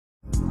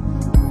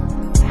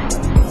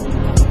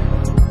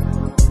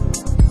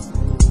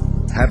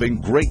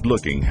Having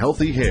great-looking,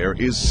 healthy hair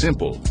is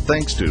simple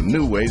thanks to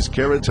Neways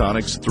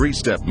Keratonics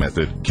 3-step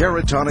method.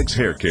 Keratonics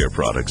Hair Care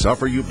products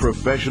offer you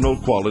professional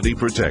quality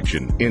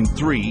protection in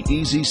 3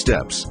 easy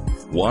steps.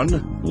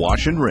 1.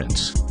 Wash and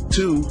rinse.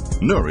 2.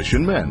 Nourish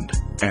and mend.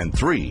 And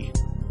 3.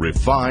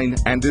 Refine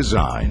and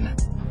design.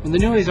 When the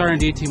Neways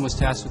R&D team was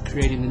tasked with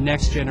creating the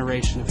next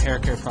generation of hair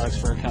care products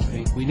for our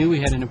company, we knew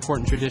we had an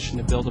important tradition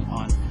to build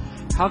upon.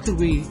 How could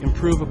we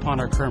improve upon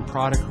our current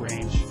product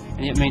range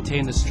and yet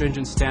maintain the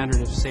stringent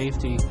standard of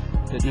safety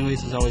that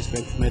Neways has always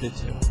been committed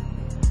to?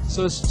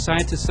 So as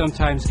scientists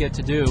sometimes get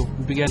to do,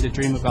 we began to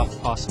dream about the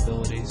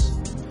possibilities.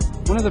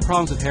 One of the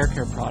problems with hair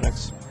care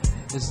products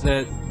is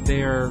that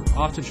they are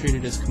often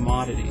treated as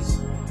commodities.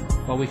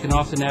 While we can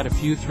often add a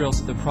few thrills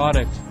to the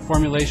product,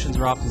 formulations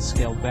are often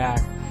scaled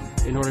back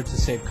in order to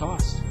save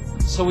cost.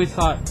 So we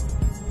thought,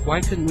 why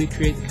couldn't we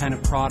create the kind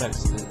of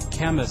products that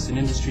chemists and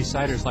industry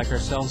ciders like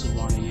ourselves would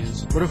want to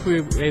use? What if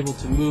we were able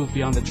to move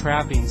beyond the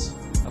trappings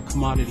of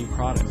commodity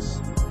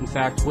products? In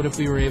fact, what if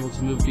we were able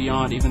to move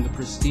beyond even the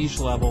prestige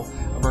level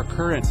of our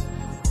current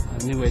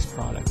Neways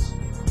products?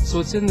 So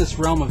it's in this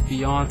realm of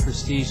beyond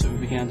prestige that we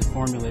began to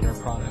formulate our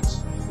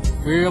products.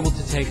 We were able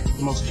to take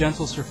the most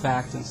gentle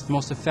surfactants, the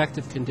most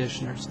effective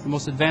conditioners, the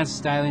most advanced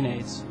styling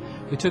aids.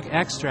 We took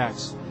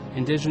extracts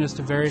indigenous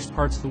to various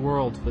parts of the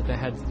world, but that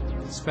had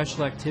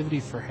special activity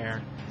for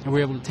hair. And we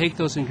were able to take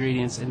those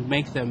ingredients and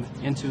make them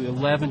into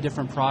 11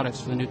 different products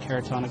for the new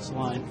Keratonics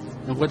line.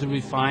 And what did we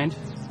find?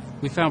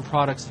 We found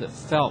products that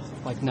felt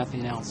like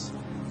nothing else,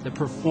 that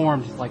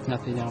performed like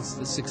nothing else,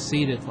 that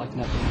succeeded like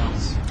nothing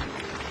else.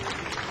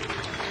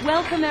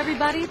 Welcome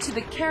everybody to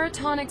the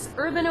Keratonics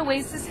Urban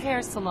Oasis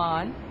Hair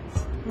Salon.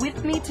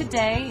 With me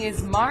today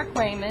is Mark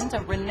Raymond,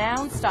 a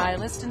renowned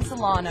stylist and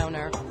salon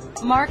owner.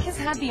 Mark has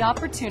had the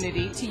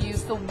opportunity to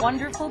use the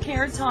wonderful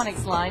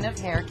Keratonics line of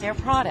hair care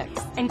products,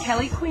 and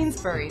Kelly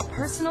Queensbury,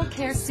 personal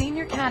care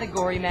senior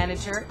category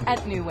manager at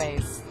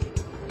Neways.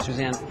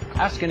 Suzanne,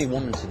 ask any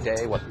woman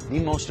today what the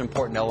most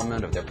important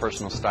element of their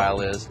personal style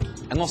is,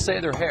 and they'll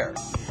say their hair.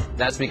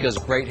 That's because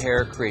great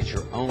hair creates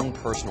your own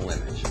personal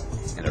image,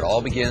 and it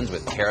all begins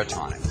with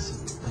Keratonics.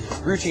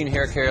 Routine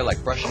hair care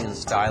like brushing and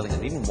styling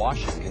and even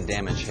washing can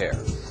damage hair.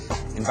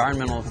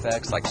 Environmental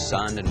effects like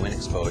sun and wind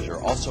exposure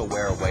also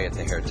wear away at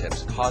the hair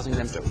tips, causing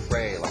them to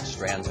fray like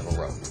strands of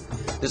a rope.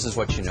 This is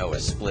what you know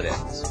as split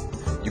ends.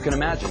 You can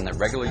imagine that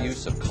regular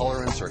use of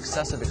colorants or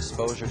excessive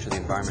exposure to the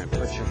environment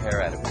puts your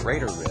hair at a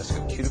greater risk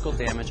of cuticle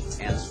damage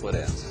and split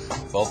ends,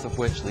 both of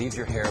which leave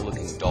your hair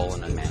looking dull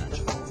and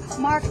unmanageable.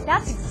 Mark,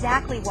 that's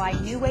exactly why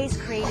Neways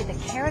created the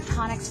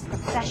Keratonics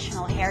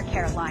Professional Hair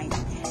Care line.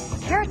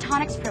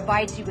 Keratonics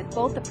provides you with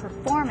both the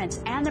performance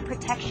and the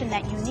protection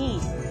that you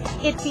need.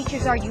 It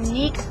features our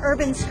unique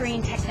urban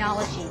screen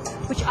technology,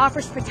 which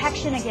offers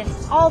protection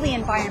against all the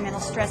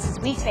environmental stresses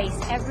we face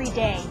every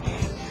day.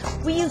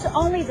 We use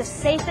only the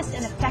safest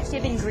and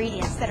effective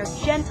ingredients that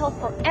are gentle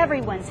for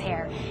everyone's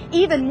hair,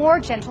 even more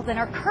gentle than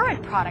our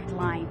current product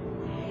line.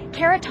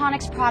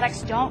 Keratonics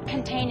products don't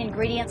contain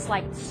ingredients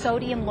like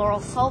sodium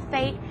lauryl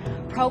sulfate,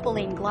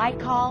 propylene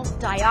glycol,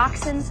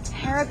 dioxins,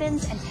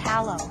 parabens, and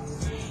tallow.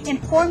 In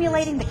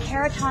formulating the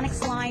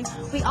Keratonics line,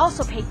 we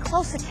also paid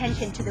close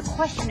attention to the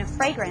question of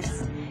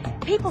fragrance.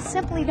 People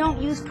simply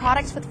don't use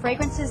products with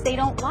fragrances they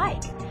don't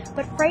like,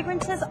 but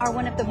fragrances are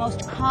one of the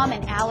most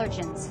common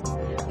allergens.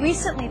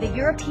 Recently, the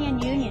European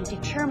Union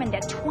determined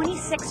that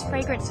 26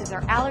 fragrances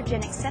are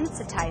allergenic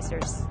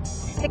sensitizers.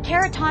 The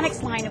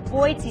Keratonics line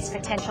avoids these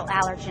potential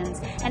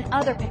allergens and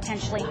other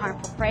potentially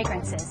harmful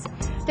fragrances.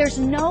 There's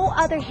no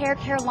other hair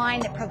care line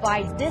that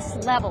provides this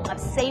level of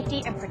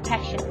safety and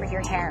protection for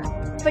your hair.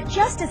 But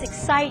just as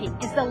exciting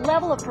is the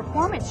level of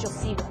performance you'll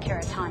see with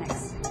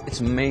Keratonics. It's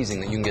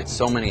amazing that you can get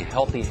so many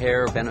healthy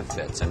hair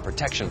benefits and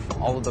protection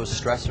from all of those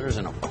stressors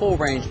and a full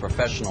range of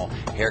professional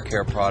hair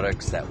care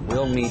products that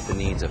will meet the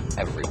needs of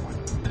everyone.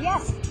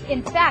 Yes,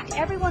 in fact,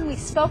 everyone we've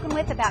spoken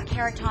with about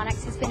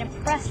Keratonics has been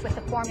impressed with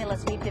the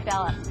formulas we've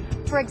developed.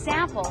 For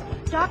example,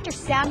 Dr.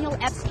 Samuel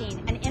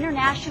Epstein, an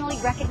internationally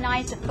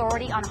recognized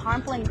authority on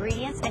harmful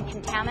ingredients and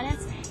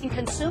contaminants in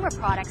consumer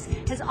products,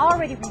 has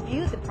already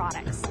reviewed the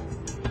products.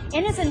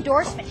 In his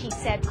endorsement, he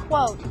said,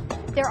 quote,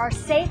 "There are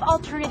safe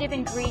alternative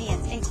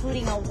ingredients,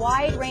 including a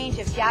wide range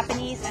of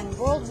Japanese and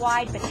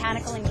worldwide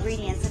botanical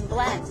ingredients and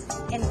blends,"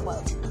 end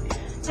quote.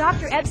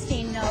 Dr.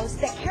 Epstein knows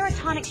that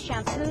Keratonics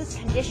shampoos,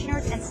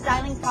 conditioners, and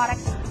styling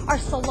products are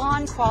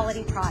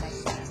salon-quality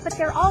products, but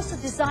they're also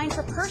designed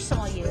for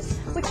personal use,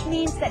 which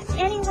means that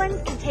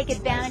anyone can take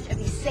advantage of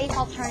these safe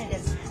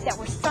alternatives that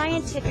were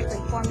scientifically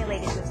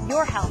formulated with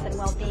your health and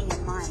well-being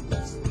in mind.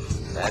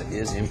 That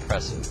is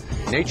impressive.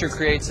 Nature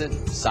creates it,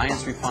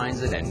 science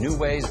refines it, and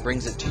Neways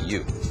brings it to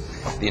you.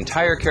 The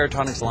entire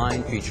Keratonics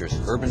line features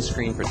urban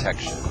screen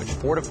protection, which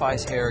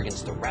fortifies hair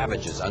against the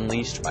ravages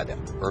unleashed by the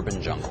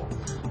urban jungle.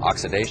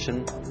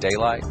 Oxidation,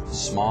 daylight,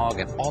 smog,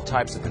 and all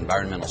types of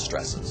environmental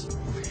stresses.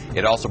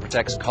 It also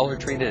protects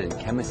color-treated and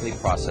chemically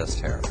processed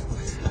hair.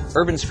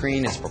 Urban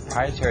Screen is a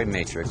proprietary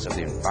matrix of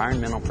the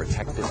environmental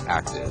protective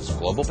actives,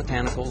 global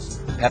botanicals,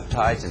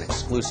 peptides, and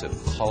exclusive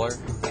color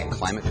and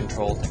climate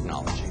control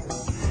technology.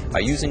 By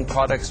using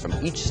products from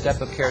each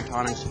step of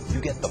Keratonics, you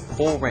get the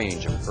full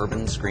range of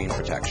Urban Screen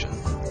protection.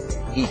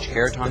 Each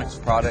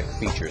Keratonics product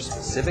features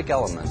specific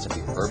elements of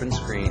the Urban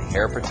Screen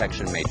hair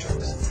protection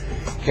matrix.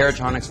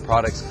 Keratonics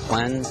products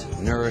cleanse,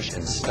 nourish,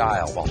 and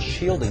style while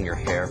shielding your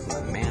hair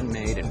from the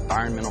man-made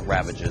environmental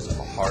ravages of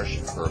a harsh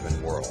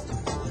urban world.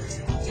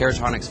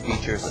 Keratonics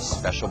features a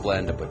special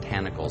blend of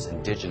botanicals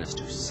indigenous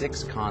to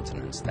 6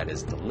 continents that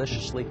is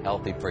deliciously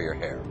healthy for your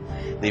hair,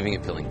 leaving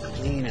it feeling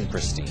clean and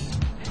pristine.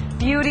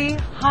 Beauty,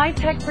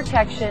 high-tech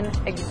protection,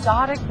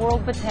 exotic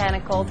world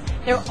botanicals,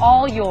 they're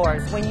all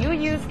yours when you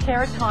use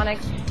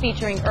Keratonics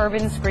featuring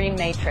Urban Screen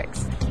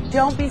Matrix.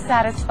 Don't be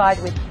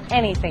satisfied with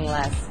anything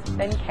less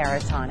than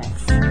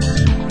Keratonics.